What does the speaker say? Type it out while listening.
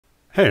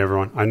Hey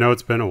everyone, I know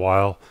it's been a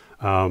while.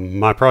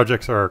 My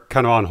projects are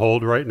kind of on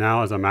hold right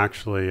now as I'm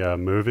actually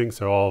moving,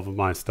 so all of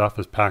my stuff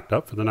is packed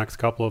up for the next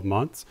couple of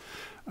months.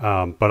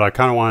 But I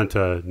kind of wanted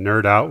to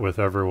nerd out with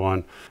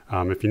everyone.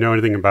 If you know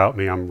anything about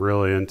me, I'm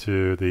really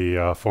into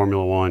the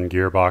Formula One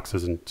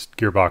gearboxes and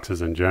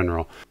gearboxes in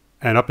general.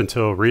 And up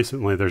until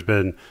recently, there's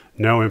been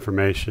no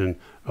information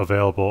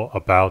available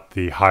about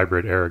the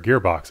hybrid era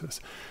gearboxes.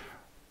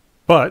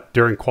 But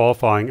during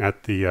qualifying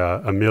at the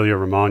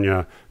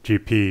Emilia-Romagna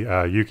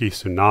GP, Yuki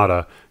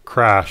Tsunoda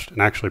crashed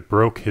and actually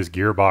broke his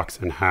gearbox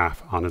in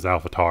half on his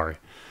AlphaTauri.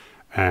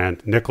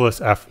 And Nicholas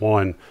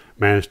F1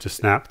 managed to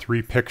snap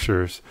 3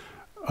 pictures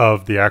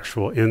of the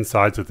actual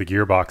insides of the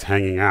gearbox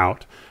hanging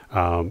out,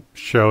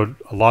 showed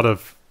a lot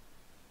of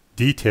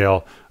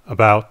detail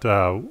about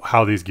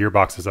how these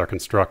gearboxes are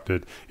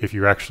constructed if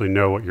you actually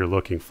know what you're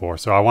looking for.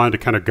 So I wanted to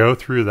kind of go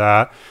through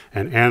that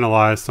and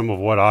analyze some of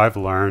what I've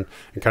learned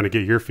and kind of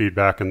get your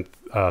feedback and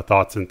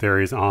thoughts and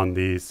theories on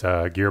these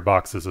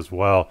gearboxes as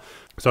well.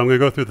 So I'm going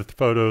to go through the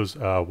photos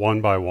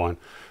one by one.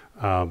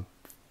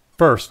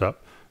 First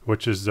up,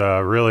 which is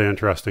really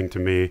interesting to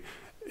me,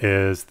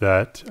 is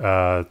that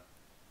the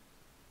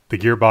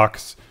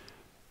gearbox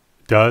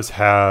does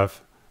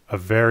have a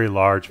very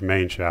large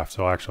main shaft.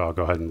 So actually I'll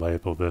go ahead and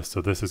label this.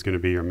 So this is going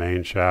to be your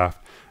main shaft,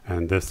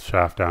 and this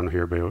shaft down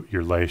here will be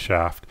your lay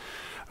shaft.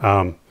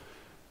 The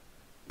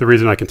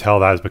reason I can tell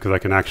that is because I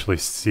can actually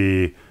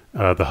see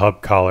the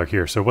hub collar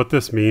here. So what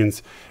this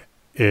means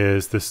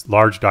is this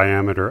large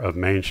diameter of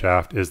main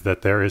shaft is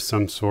that there is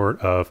some sort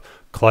of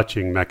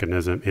clutching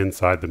mechanism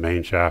inside the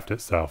main shaft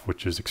itself,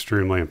 which is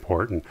extremely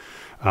important.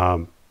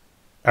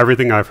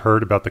 Everything I've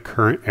heard about the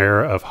current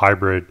era of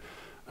hybrid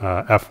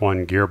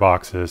F1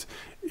 gearboxes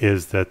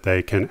is that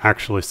they can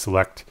actually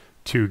select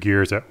 2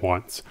 gears at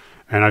once.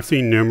 And I've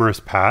seen numerous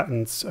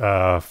patents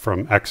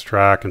from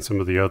X-Track and some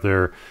of the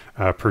other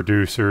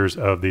producers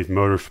of these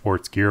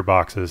motorsports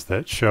gearboxes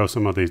that show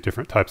some of these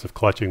different types of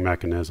clutching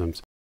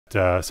mechanisms.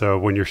 So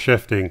when you're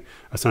shifting,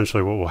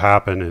 essentially what will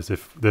happen is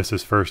if this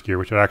is first gear,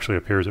 which it actually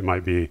appears it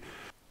might be,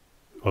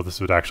 well,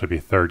 this would actually be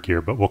third gear,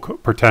 but we'll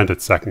pretend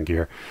it's second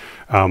gear.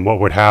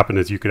 What would happen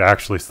is you could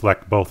actually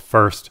select both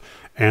first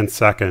and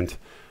second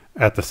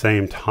at the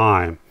same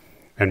time.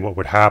 And what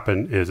would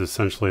happen is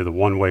essentially the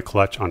one-way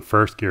clutch on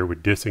first gear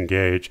would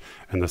disengage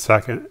and the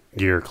second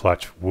gear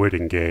clutch would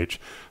engage,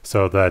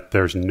 so that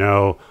there's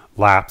no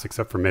lapse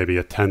except for maybe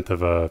a tenth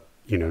of a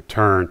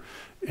turn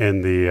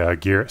in the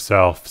gear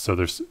itself. So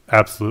there's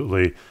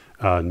absolutely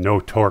no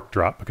torque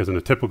drop, because in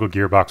a typical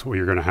gearbox what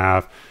you're going to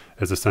have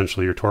is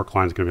essentially your torque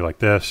line is going to be like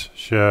this: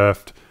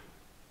 shift,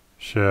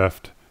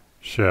 shift,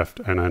 shift,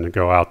 and then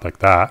go out like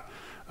that.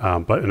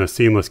 But in a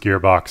seamless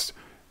gearbox,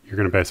 you're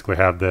going to basically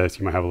have this.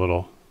 You might have a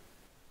little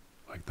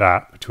like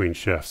that between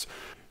shifts.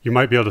 You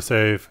might be able to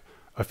save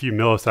a few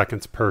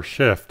milliseconds per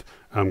shift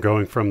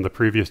going from the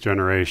previous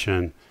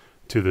generation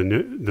to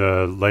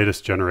the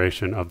latest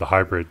generation of the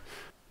hybrid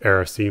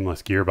era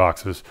seamless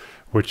gearboxes,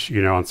 which,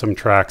 on some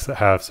tracks that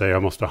have, say,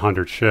 almost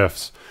 100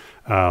 shifts,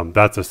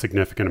 that's a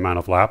significant amount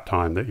of lap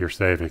time that you're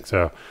saving.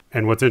 So,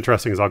 and what's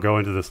interesting is, I'll go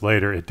into this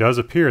later, it does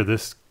appear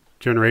this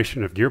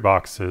generation of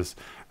gearboxes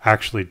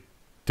actually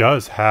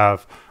does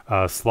have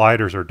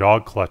sliders or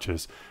dog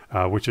clutches,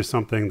 which is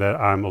something that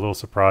I'm a little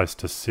surprised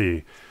to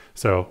see.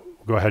 So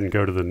we'll go ahead and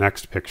go to the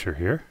next picture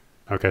here.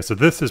 Okay, so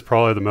this is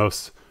probably the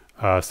most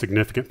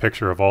significant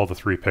picture of all the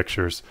 3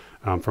 pictures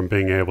from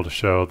being able to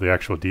show the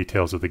actual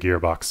details of the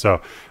gearbox.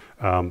 So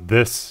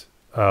this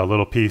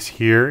little piece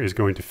here is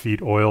going to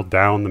feed oil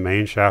down the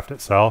main shaft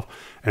itself,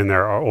 and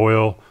there are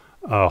oil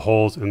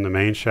holes in the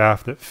main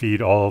shaft that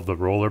feed all of the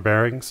roller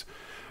bearings.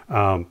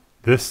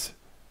 This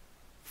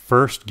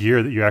first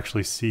gear that you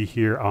actually see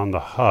here on the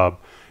hub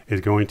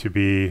is going to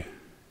be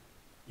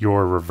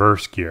your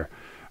reverse gear.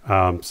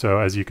 So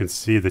as you can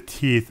see, the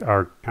teeth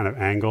are kind of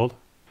angled,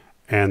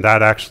 and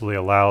that actually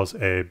allows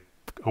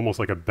almost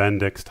like a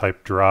Bendix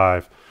type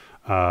drive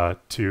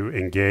to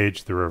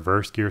engage the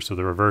reverse gear. So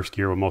the reverse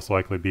gear will most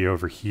likely be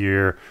over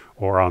here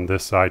or on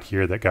this side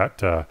here that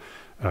got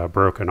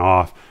broken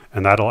off,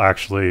 and that'll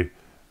actually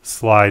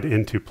slide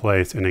into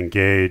place and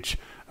engage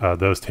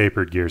those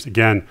tapered gears.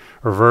 Again,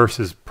 reverse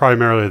is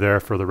primarily there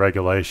for the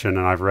regulation,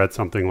 and I've read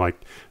something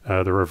like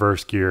the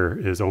reverse gear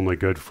is only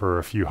good for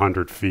a few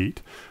hundred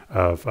feet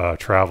of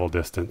travel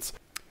distance.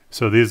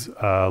 So these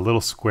little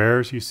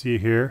squares you see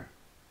here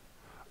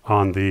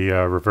on the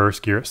reverse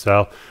gear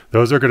itself,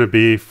 those are going to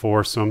be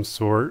for some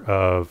sort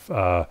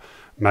of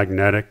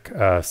magnetic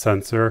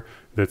sensor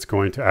that's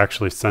going to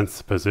actually sense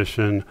the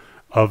position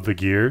of the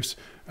gears,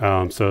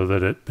 so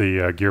that the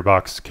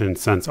gearbox can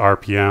sense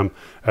RPM,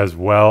 as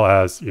well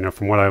as,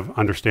 from what I'm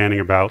understanding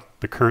about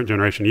the current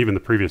generation, even the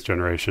previous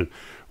generation,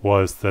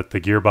 was that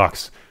the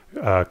gearbox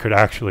could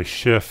actually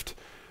shift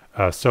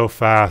so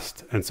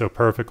fast and so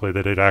perfectly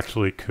that it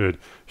actually could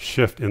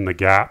shift in the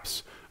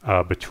gaps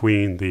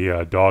between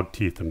the dog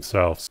teeth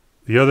themselves.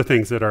 The other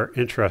things that are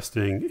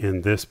interesting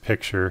in this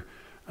picture,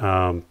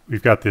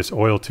 we've got this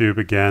oil tube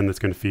again that's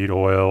going to feed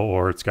oil,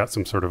 or it's got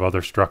some sort of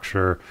other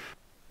structure.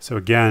 So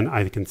again,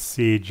 I can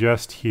see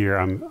just here,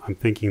 I'm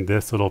thinking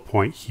this little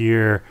point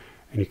here,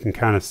 and you can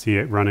kind of see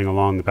it running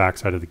along the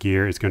backside of the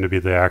gear is going to be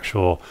the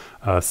actual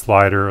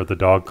slider or the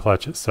dog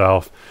clutch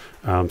itself.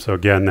 So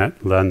again,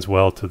 that lends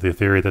well to the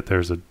theory that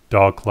there's a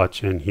dog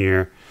clutch in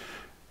here.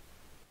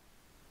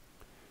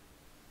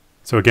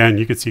 So again,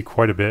 you can see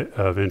quite a bit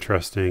of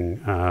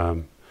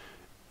interesting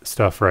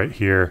stuff right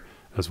here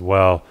as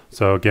well.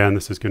 So again,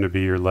 this is going to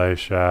be your lay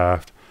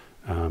shaft.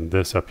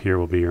 This up here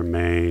will be your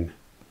main.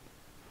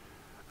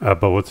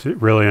 But what's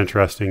really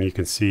interesting, you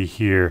can see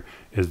here,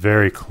 is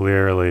very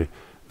clearly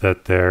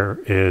that there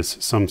is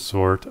some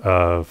sort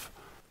of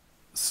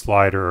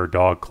slider or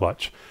dog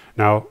clutch.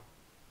 Now,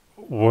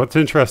 what's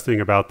interesting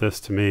about this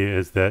to me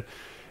is that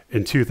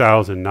in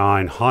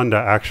 2009, Honda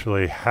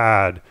actually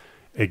had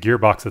a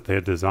gearbox that they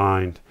had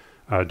designed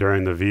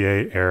during the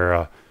V8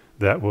 era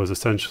that was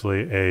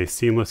essentially a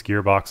seamless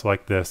gearbox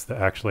like this that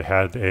actually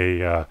had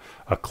a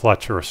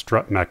clutch or a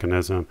strut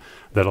mechanism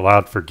that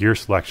allowed for gear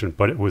selection,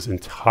 but it was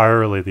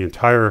entirely, the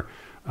entire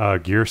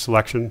gear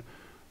selection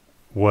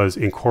was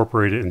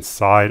incorporated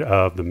inside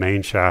of the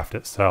main shaft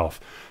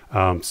itself.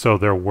 So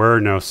there were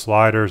no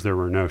sliders, there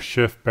were no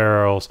shift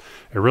barrels.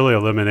 It really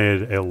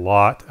eliminated a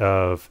lot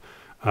of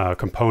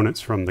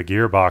components from the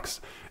gearbox.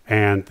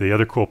 And the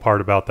other cool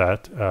part about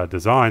that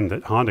design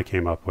that Honda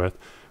came up with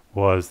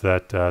was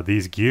that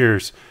these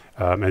gears,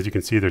 as you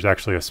can see, there's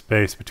actually a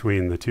space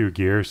between the two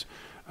gears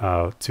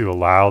to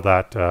allow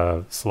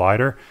that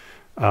slider.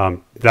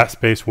 That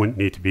space wouldn't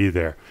need to be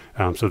there.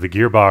 So the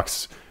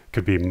gearbox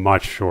could be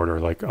much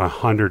shorter, like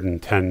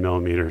 110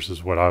 millimeters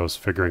is what I was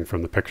figuring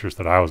from the pictures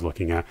that I was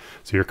looking at.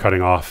 So you're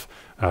cutting off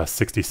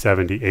 60,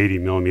 70, 80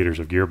 millimeters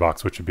of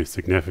gearbox, which would be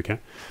significant.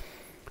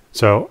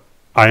 So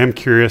I am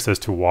curious as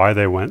to why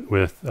they went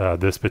with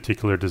this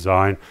particular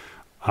design.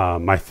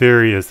 My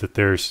theory is that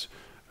there's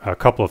a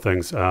couple of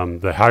things.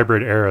 The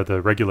hybrid era,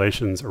 the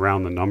regulations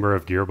around the number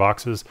of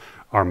gearboxes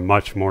are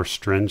much more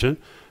stringent.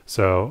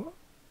 So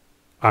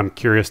I'm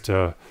curious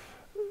to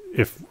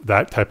if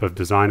that type of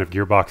design of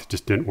gearbox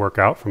just didn't work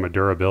out from a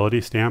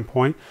durability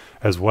standpoint,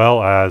 as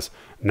well as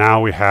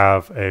now we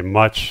have a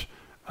much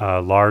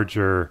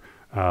larger,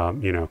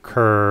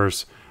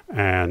 KERS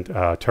and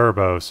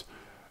turbos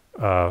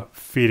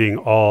feeding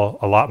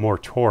a lot more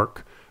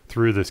torque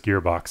through this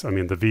gearbox. I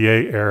mean, the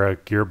V8 era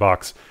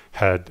gearbox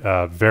had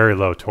very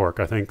low torque.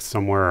 I think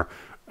somewhere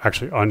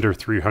actually under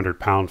 300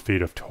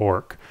 pound-feet of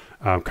torque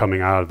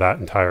coming out of that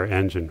entire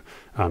engine,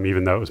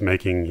 even though it was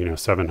making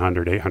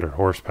 700, 800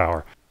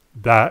 horsepower.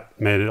 That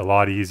made it a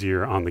lot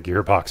easier on the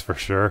gearbox for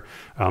sure.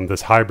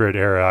 This hybrid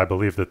era, I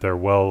believe that they're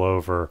well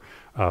over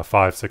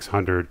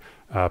 500-600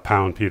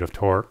 pound-feet of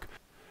torque.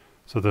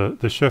 So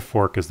the shift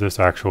fork is this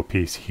actual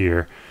piece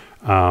here,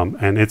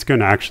 and it's going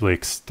to actually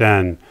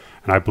extend,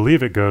 and I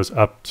believe it goes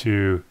up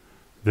to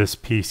this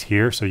piece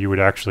here. So you would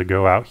actually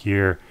go out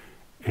here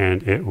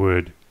and it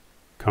would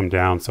come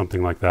down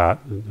something like that.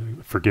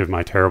 Forgive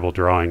my terrible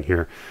drawing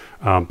here,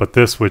 but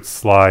this would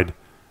slide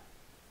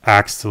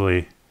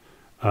axially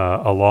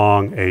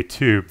along a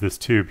tube, this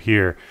tube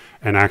here,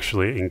 and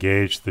actually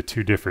engage the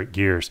two different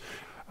gears.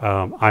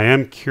 I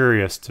am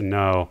curious to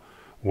know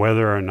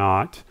whether or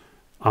not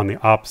on the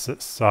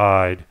opposite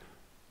side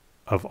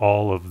of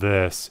all of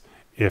this,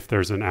 if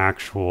there's an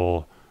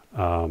actual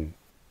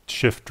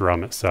shift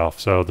drum itself.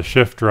 So the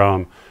shift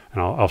drum,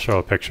 and I'll show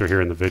a picture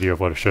here in the video of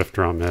what a shift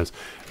drum is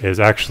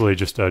actually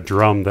just a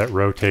drum that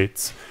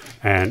rotates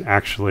and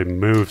actually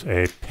moves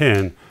a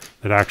pin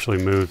that actually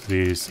moves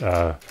these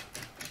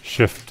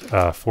shift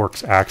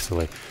forks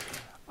axially.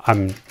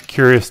 I'm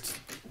curious,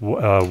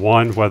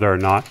 one, whether or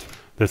not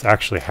this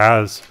actually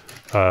has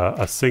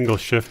a single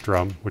shift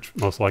drum, which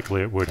most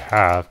likely it would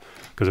have,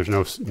 because there's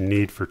no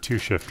need for two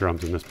shift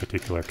drums in this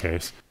particular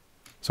case.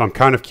 So I'm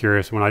kind of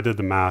curious. When I did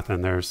the math,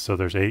 and there's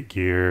 8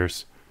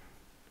 gears,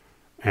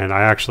 and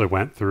I actually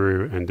went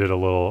through and did a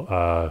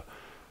little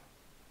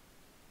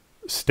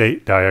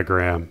state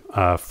diagram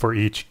for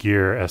each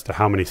gear as to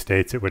how many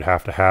states it would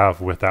have to have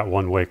with that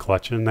one-way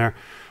clutch in there,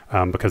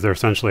 because there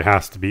essentially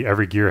has to be,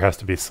 every gear has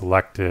to be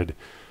selected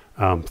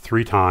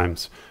 3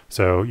 times.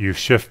 So you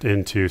shift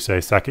into, say,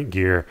 second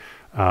gear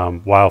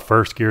while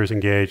first gear is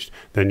engaged,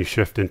 then you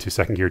shift into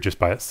second gear just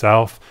by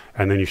itself,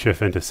 and then you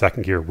shift into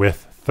second gear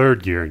with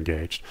third gear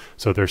engaged.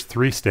 So there's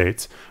 3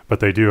 states, but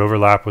they do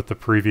overlap with the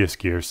previous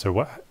gears. So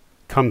what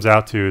comes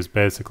out to is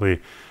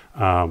basically,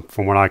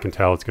 from what I can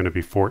tell, it's going to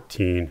be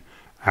 14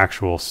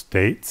 actual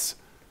states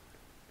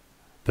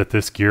that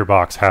this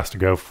gearbox has to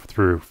go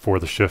through for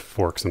the shift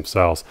forks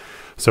themselves.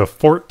 So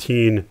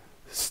 14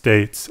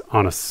 states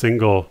on a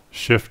single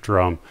shift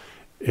drum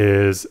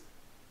is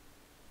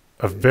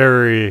a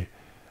very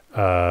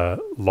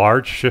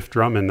large shift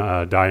drum in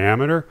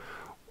diameter,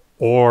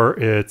 or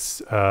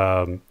it's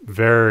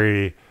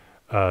very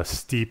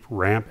steep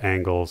ramp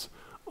angles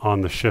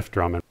on the shift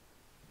drum. And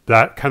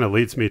that kind of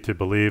leads me to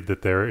believe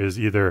that there is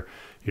either,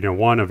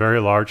 one, a very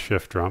large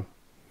shift drum.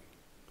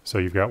 So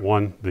you've got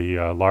one,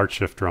 the large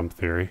shift drum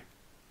theory.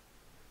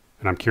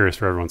 And I'm curious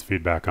for everyone's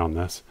feedback on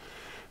this.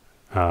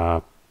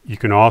 You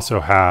can also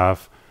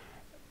have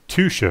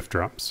two shift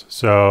drums.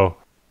 So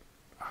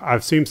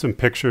I've seen some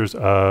pictures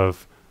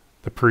of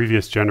the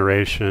previous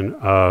generation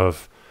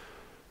of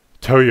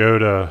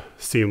Toyota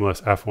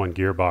seamless F1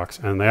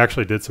 gearbox, and they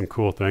actually did some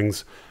cool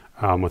things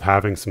with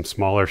having some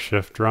smaller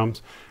shift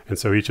drums. And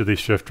so each of these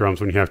shift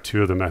drums, when you have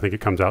two of them, I think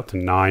it comes out to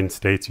 9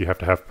 states you have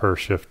to have per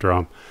shift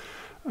drum.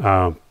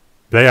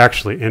 They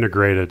actually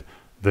integrated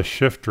the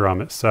shift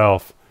drum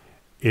itself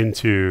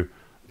into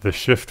the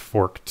shift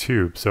fork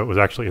tube. So it was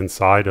actually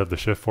inside of the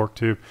shift fork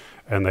tube,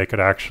 and they could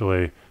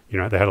actually, they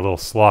had a little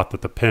slot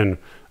that the pin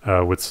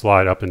would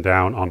slide up and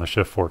down on the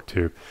shift fork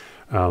tube.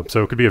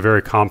 So it could be a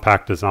very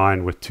compact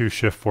design with two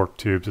shift fork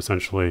tubes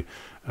essentially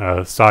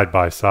side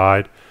by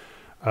side.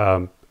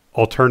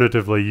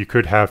 Alternatively, you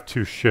could have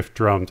two shift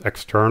drums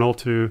external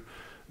to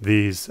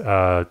these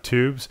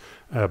tubes,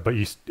 but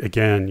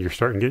you're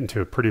starting to get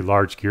into a pretty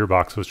large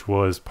gearbox, which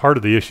was part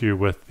of the issue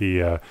with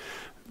the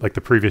like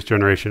the previous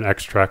generation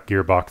X-Track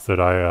gearbox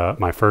that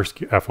my first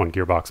F1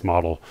 gearbox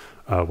model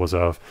was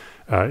of.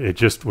 It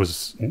just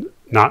was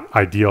not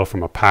ideal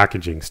from a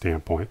packaging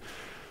standpoint.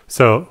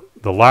 So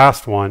the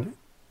last one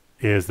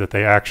is that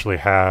they actually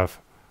have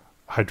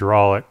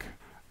hydraulic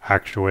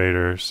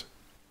actuators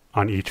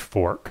on each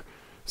fork.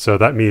 So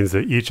that means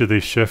that each of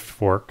these shift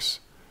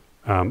forks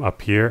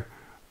up here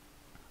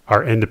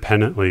are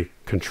independently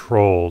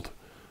controlled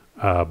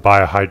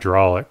by a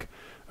hydraulic.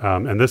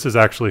 And this is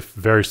actually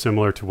very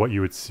similar to what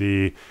you would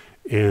see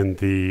in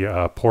the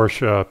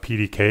Porsche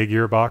PDK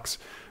gearbox.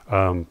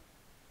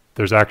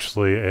 There's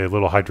actually a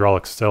little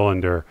hydraulic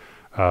cylinder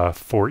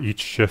for each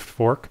shift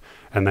fork.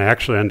 And they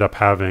actually end up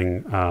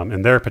having,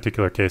 in their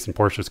particular case, in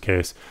Porsche's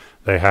case,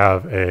 they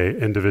have a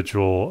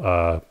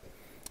individual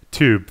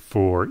tube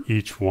for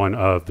each one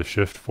of the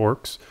shift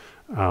forks.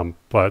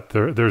 But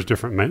there's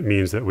different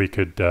means that we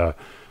could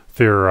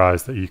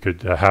theorize that you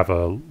could have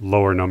a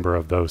lower number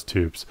of those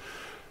tubes.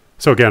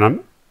 So again,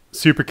 I'm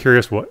super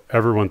curious what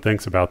everyone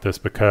thinks about this,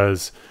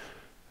 because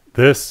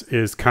this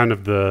is kind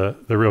of the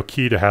real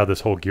key to how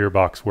this whole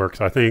gearbox works.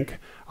 I think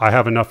I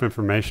have enough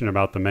information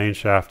about the main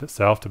shaft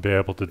itself to be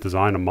able to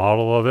design a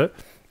model of it,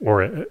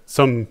 or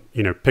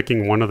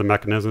picking one of the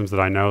mechanisms that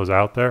I know is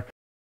out there.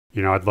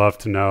 I'd love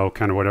to know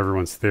kind of what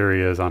everyone's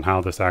theory is on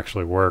how this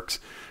actually works.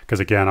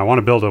 Because again, I want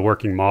to build a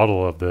working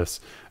model of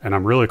this, and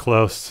I'm really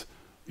close,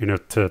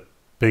 to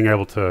being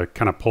able to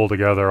kind of pull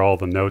together all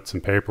the notes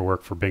and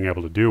paperwork for being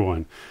able to do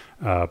one.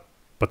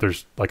 But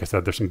there's, like I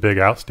said, there's some big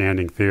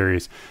outstanding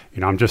theories.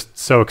 I'm just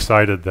so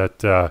excited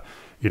that,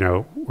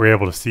 we're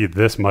able to see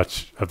this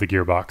much of the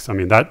gearbox. I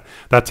mean,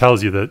 that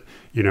tells you that,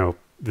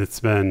 it's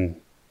been,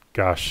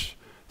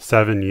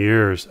 7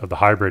 years of the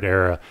hybrid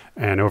era,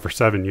 and over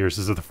 7 years,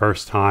 this is the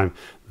first time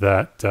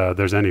that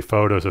there's any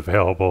photos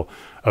available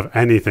of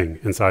anything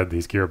inside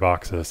these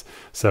gearboxes.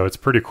 So it's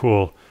pretty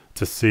cool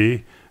to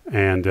see,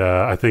 and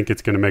I think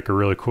it's going to make a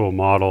really cool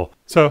model.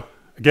 So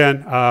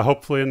again,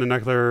 hopefully in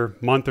another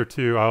month or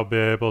two, I'll be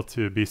able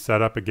to be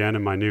set up again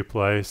in my new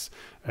place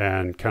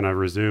and kind of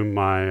resume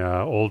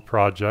my old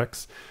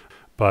projects.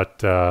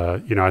 But,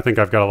 I think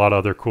I've got a lot of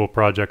other cool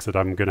projects that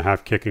I'm going to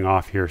have kicking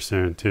off here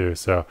soon too.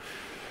 So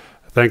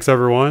thanks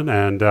everyone,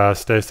 and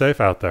stay safe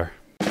out there.